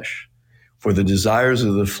flesh. For the desires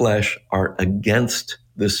of the flesh are against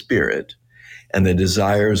the Spirit, and the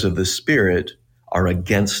desires of the Spirit are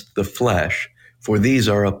against the flesh, for these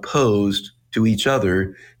are opposed to each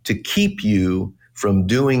other to keep you from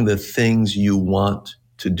doing the things you want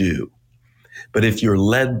to do. But if you're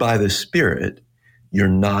led by the Spirit, you're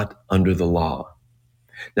not under the law.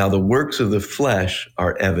 Now the works of the flesh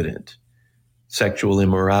are evident: sexual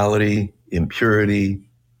immorality, impurity,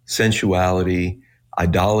 sensuality,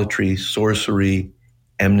 idolatry, sorcery,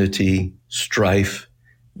 enmity, strife,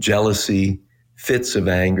 jealousy, fits of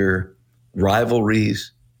anger,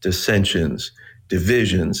 rivalries, dissensions,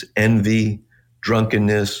 divisions, envy,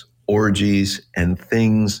 drunkenness, orgies, and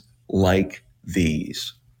things like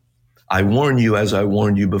these. I warn you, as I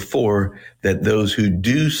warned you before, that those who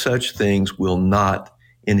do such things will not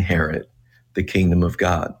inherit the kingdom of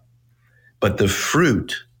God. But the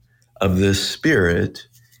fruit of the Spirit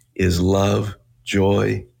is love,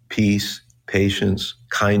 joy, peace, patience,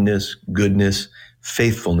 kindness, goodness,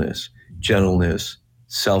 faithfulness, gentleness,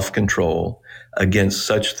 self-control. Against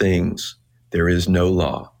such things there is no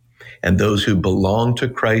law. And those who belong to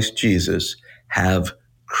Christ Jesus have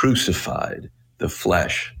crucified the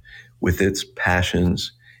flesh with its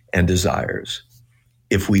passions and desires.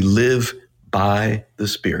 If we live by the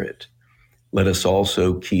Spirit, let us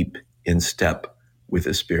also keep in step with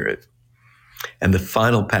the Spirit. And the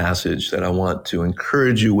final passage that I want to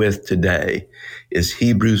encourage you with today is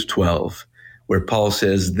Hebrews 12, where Paul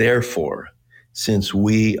says, "Therefore, since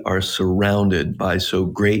we are surrounded by so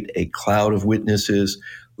great a cloud of witnesses,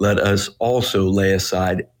 let us also lay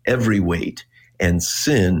aside every weight and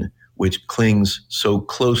sin which clings so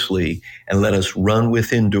closely, and let us run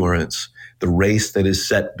with endurance the race that is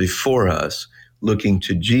set before us, looking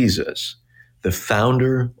to Jesus, the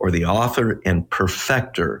founder or the author and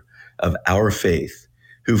perfecter of our faith,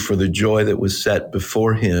 who for the joy that was set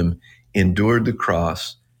before him endured the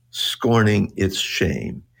cross, scorning its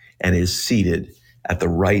shame, and is seated at the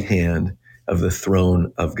right hand of the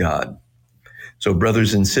throne of God." So,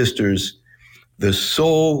 brothers and sisters, the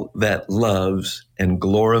soul that loves and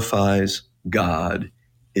glorifies God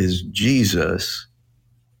is Jesus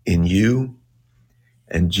in you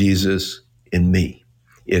and Jesus in me.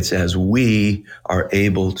 It's as we are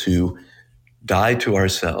able to die to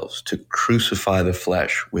ourselves, to crucify the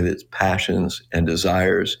flesh with its passions and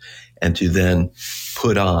desires, and to then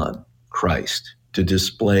put on Christ, to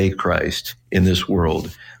display Christ in this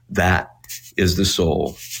world. That is the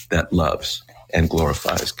soul that loves and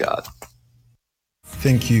glorifies God.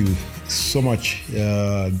 Thank you so much,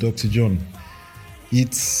 Dr. John.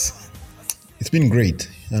 It's been great.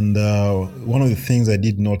 And one of the things I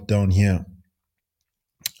did note down here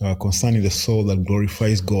concerning the soul that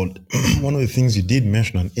glorifies God, one of the things you did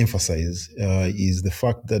mention and emphasize is the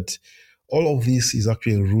fact that all of this is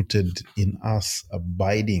actually rooted in us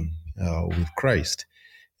abiding with Christ.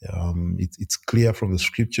 It's clear from the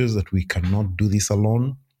scriptures that we cannot do this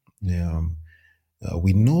alone.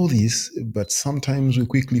 We know this, but sometimes we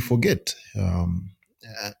quickly forget.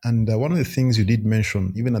 And one of the things you did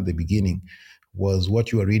mention, even at the beginning, was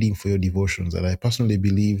what you are reading for your devotions. And I personally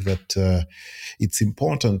believe that it's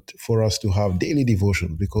important for us to have daily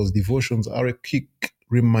devotions, because devotions are a quick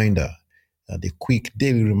reminder, the quick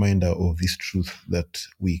daily reminder of this truth that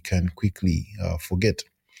we can quickly forget.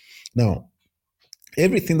 Now,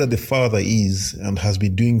 everything that the Father is and has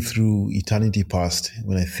been doing through eternity past,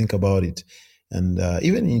 when I think about it, and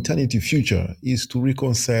even in eternity future, is to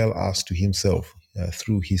reconcile us to himself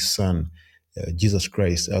through his Son, Jesus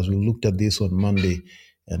Christ. As we looked at this on Monday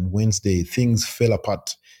and Wednesday, things fell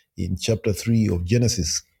apart in chapter 3 of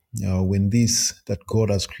Genesis, when this that God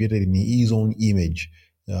has created in his own image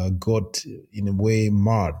got in a way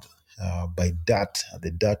marred by dirt.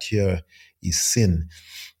 The dirt here is sin.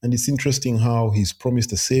 And it's interesting how he's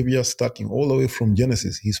promised a savior, starting all the way from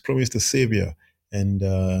Genesis. He's promised a savior. And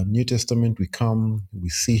New Testament, we come, we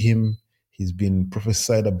see him. He's been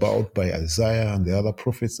prophesied about by Isaiah and the other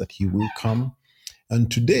prophets that he will come. And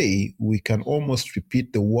today, we can almost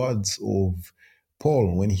repeat the words of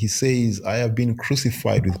Paul when he says, I have been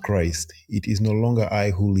crucified with Christ. It is no longer I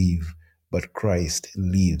who live, but Christ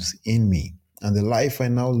lives in me. And the life I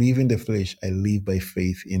now live in the flesh, I live by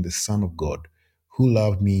faith in the Son of God, who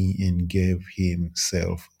loved me and gave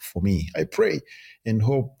himself for me. I pray and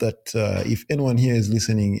hope that if anyone here is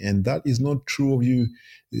listening and that is not true of you,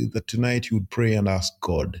 that tonight you would pray and ask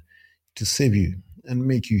God to save you and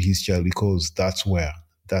make you his child, because that's where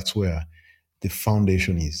the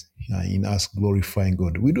foundation is, in us glorifying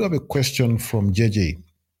God. We do have a question from JJ.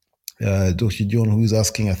 Dr. John, who is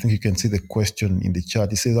asking, I think you can see the question in the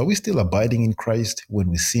chat. He says, are we still abiding in Christ when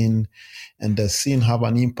we sin? And does sin have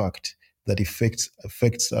an impact that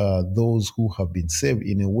affects those who have been saved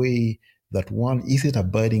in a way that one isn't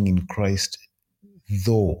abiding in Christ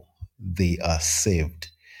though they are saved?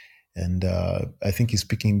 And I think he's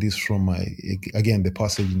speaking this from, again, the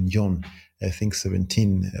passage in John, I think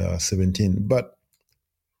 17. But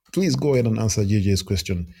please go ahead and answer JJ's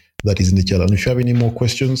question that is in the chat. And if you have any more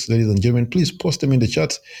questions, ladies and gentlemen, please post them in the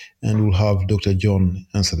chat and we'll have Dr. John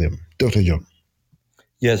answer them. Dr. John.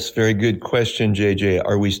 Yes, very good question, JJ.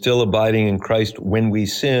 Are we still abiding in Christ when we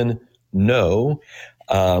sin? No.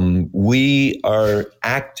 We are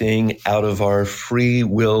acting out of our free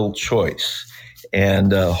will choice.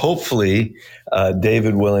 And hopefully,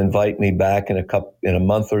 David will invite me back in a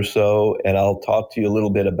month or so, and I'll talk to you a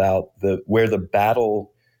little bit about where the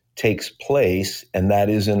battle takes place, and that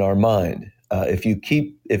is in our mind. If you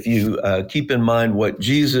keep in mind what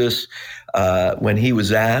Jesus, when he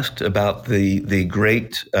was asked about the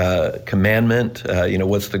great commandment,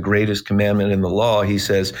 what's the greatest commandment in the law? He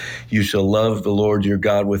says, "You shall love the Lord your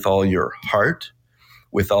God with all your heart,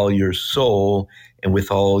 with all your soul, and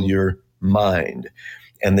with all your mind."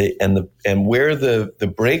 And where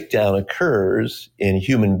the breakdown occurs in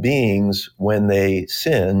human beings when they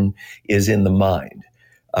sin is in the mind.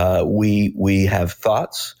 We have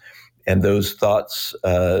thoughts, and those thoughts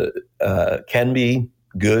can be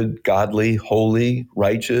good, godly, holy,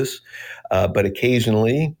 righteous, but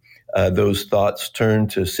occasionally those thoughts turn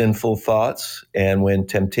to sinful thoughts. And when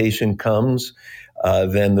temptation comes,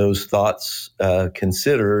 then those thoughts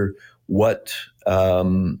consider what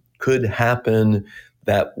could happen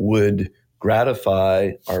that would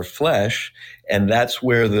gratify our flesh, and that's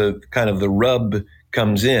where the kind of the rub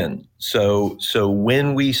comes in. So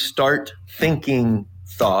when we start thinking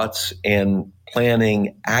thoughts and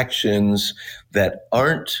planning actions that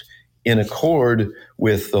aren't in accord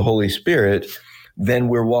with the Holy Spirit, then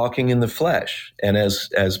we're walking in the flesh. And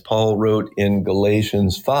as Paul wrote in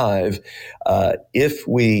Galatians 5, if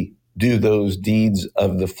we do those deeds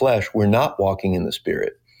of the flesh, we're not walking in the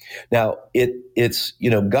Spirit. Now, it's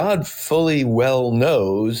God fully well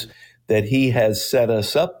knows that he has set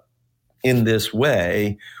us up in this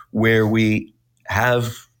way where we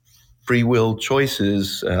have free will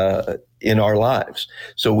choices in our lives.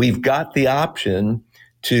 So we've got the option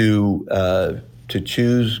to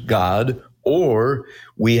choose God, or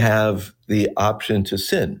we have the option to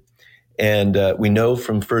sin. And we know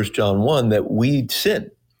from 1 John 1 that we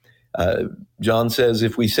sin. John says,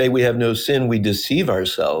 if we say we have no sin, we deceive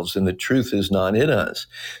ourselves and the truth is not in us.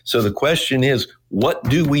 So the question is, what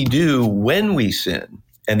do we do when we sin?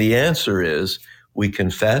 And the answer is we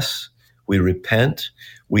confess, we repent,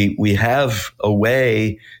 we have a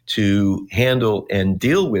way to handle and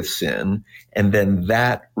deal with sin, and then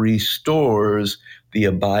that restores the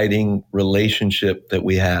abiding relationship that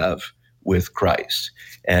we have with Christ.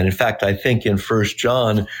 And in fact, I think in 1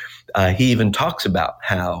 John, he even talks about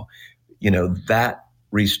how, that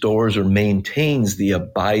restores or maintains the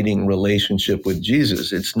abiding relationship with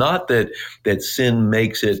Jesus. It's not that sin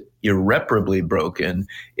makes it irreparably broken.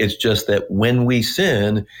 It's just that when we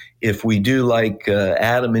sin, if we do like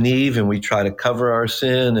Adam and Eve and we try to cover our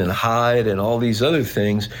sin and hide and all these other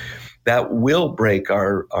things, that will break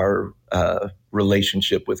our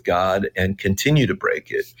relationship with God and continue to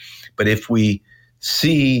break it. But if we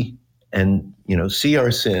see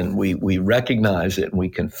our sin, we recognize it and we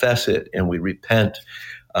confess it and we repent,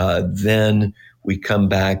 then we come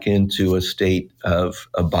back into a state of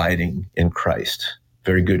abiding in Christ.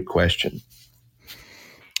 Very good question.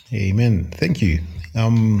 Amen. Thank you.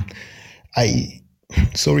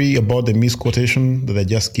 Sorry about the misquotation that I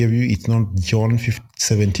just gave you. It's not John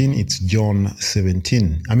 17, it's John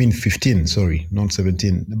 15, sorry, not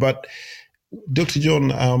 17. But Dr.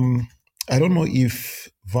 John, I don't know if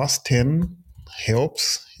verse 10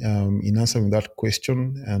 helps in answering that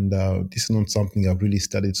question. And this is not something I've really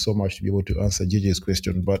studied so much to be able to answer JJ's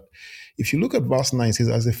question. But if you look at verse 9, it says,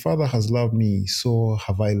 as the Father has loved me, so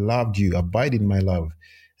have I loved you. Abide in my love.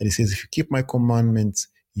 And it says, if you keep my commandments,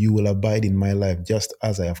 you will abide in my life, just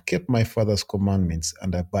as I have kept my Father's commandments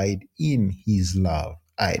and abide in his love.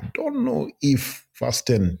 I don't know if verse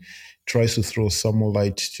 10 tries to throw some more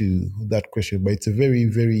light to that question, but it's a very,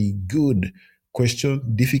 very good question,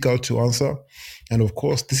 difficult to answer. And of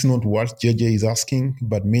course, this is not what JJ is asking,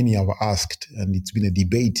 but many have asked, and it's been a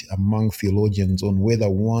debate among theologians on whether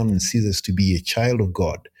one ceases to be a child of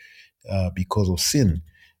God because of sin.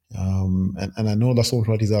 And I know that's not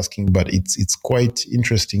what he's asking, but it's quite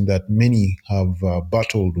interesting that many have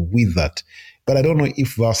battled with that. But I don't know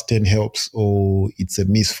if verse 10 helps or it's a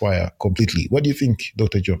misfire completely. What do you think,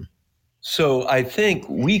 Dr. John? So I think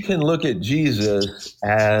we can look at Jesus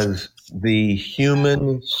as the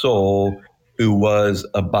human soul who was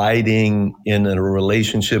abiding in a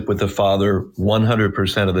relationship with the Father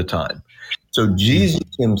 100% of the time. So Jesus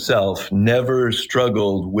himself never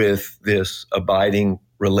struggled with this abiding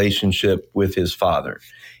relationship with his Father.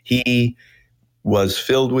 He was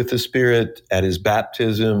filled with the Spirit at his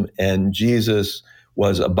baptism, and Jesus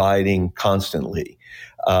was abiding constantly.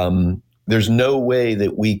 There's no way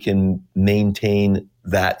that we can maintain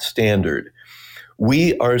that standard.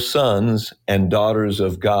 We are sons and daughters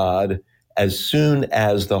of God as soon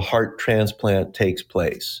as the heart transplant takes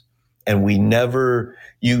place. And we never,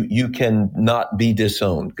 you can not be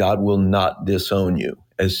disowned. God will not disown you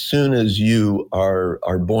as soon as you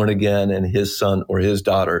are born again and his son or his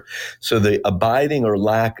daughter. So the abiding or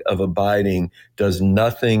lack of abiding does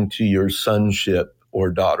nothing to your sonship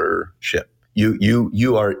or daughtership.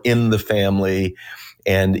 You are in the family,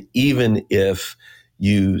 and even if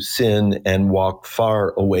you sin and walk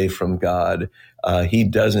far away from God, he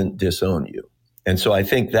doesn't disown you. And so I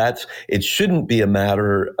think it shouldn't be a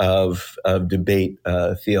matter of debate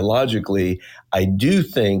theologically. I do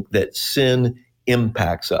think that sin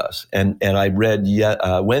impacts us. And I read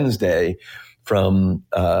Wednesday from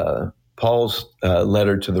Paul's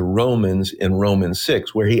letter to the Romans in Romans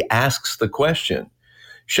 6, where he asks the question,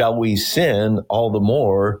 shall we sin all the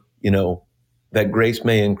more, that grace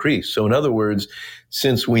may increase? So in other words,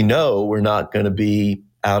 since we know we're not going to be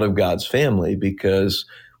out of God's family because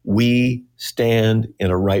we stand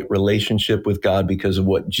in a right relationship with God because of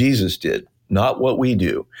what Jesus did, not what we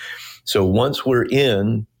do. So once we're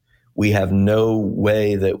in, we have no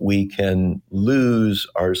way that we can lose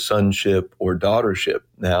our sonship or daughtership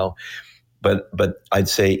now. But I'd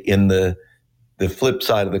say in the flip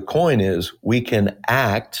side of the coin is we can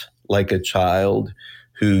act like a child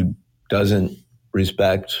who doesn't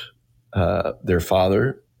respect their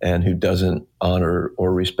father and who doesn't honor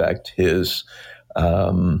or respect his,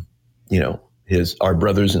 our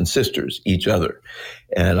brothers and sisters, each other.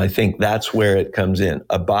 And I think that's where it comes in.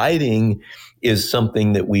 Abiding is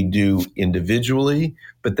something that we do individually,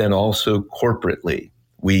 but then also corporately.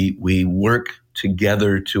 We work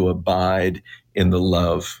together to abide in the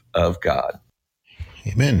love of God.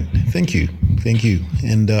 Amen. Thank you.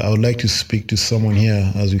 And I would like to speak to someone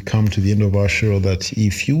here as we come to the end of our show that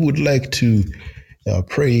if you would like to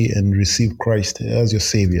pray and receive Christ as your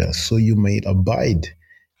Savior so you may abide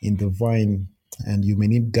in the vine and you may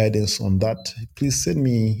need guidance on that, please send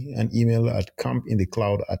me an email at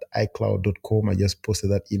campinthecloud@icloud.com. I just posted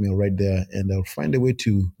that email right there, and I'll find a way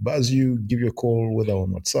to buzz you, give you a call, whether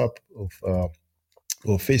on WhatsApp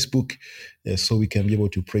or Facebook, so we can be able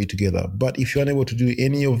to pray together. But if you're unable to do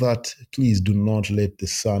any of that, please do not let the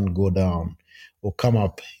sun go down or come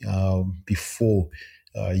up before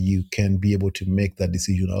you can be able to make that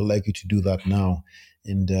decision. I'd like you to do that now.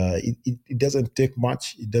 And it doesn't take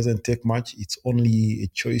much. It doesn't take much. It's only a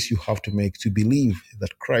choice you have to make to believe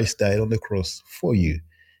that Christ died on the cross for you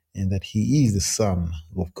and that he is the Son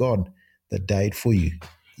of God that died for you.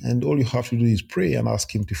 And all you have to do is pray and ask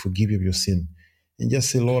him to forgive you of your sin. And just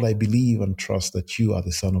say, Lord, I believe and trust that you are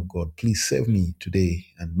the Son of God. Please save me today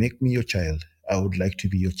and make me your child. I would like to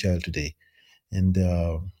be your child today. And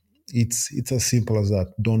it's as simple as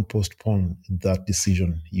that. Don't postpone that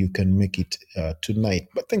decision. You can make it tonight.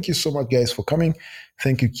 But thank you so much, guys, for coming.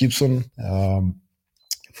 Thank you, Gibson,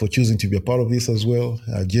 for choosing to be a part of this as well.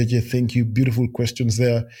 JJ, thank you. Beautiful questions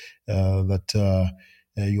there that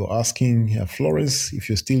you're asking. Florence, if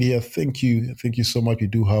you're still here, thank you. Thank you so much. We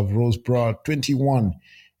do have Rosebrow 21.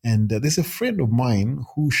 And there's a friend of mine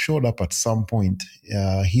who showed up at some point.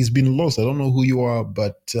 He's been lost. I don't know who you are,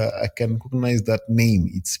 but I can recognize that name.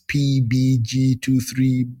 It's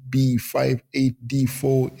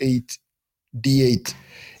PBG23B58D48D8.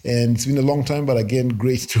 And it's been a long time, but again,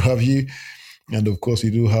 great to have you. And of course, we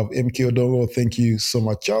do have MK Odongo. Thank you so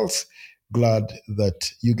much, Charles. Glad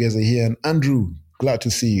that you guys are here. And Andrew, glad to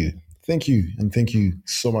see you. Thank you. And thank you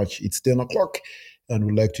so much. It's 10 o'clock. And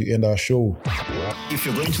we'd like to end our show. If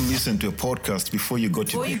you're going to listen to a podcast before you go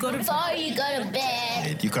to bed,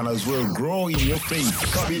 you can as well grow in your faith.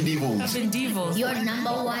 Cabin Devils. Your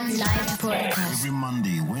number one live podcast. Every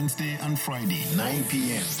Monday, Wednesday, and Friday, 9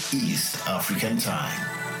 p.m. East African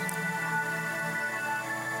Time.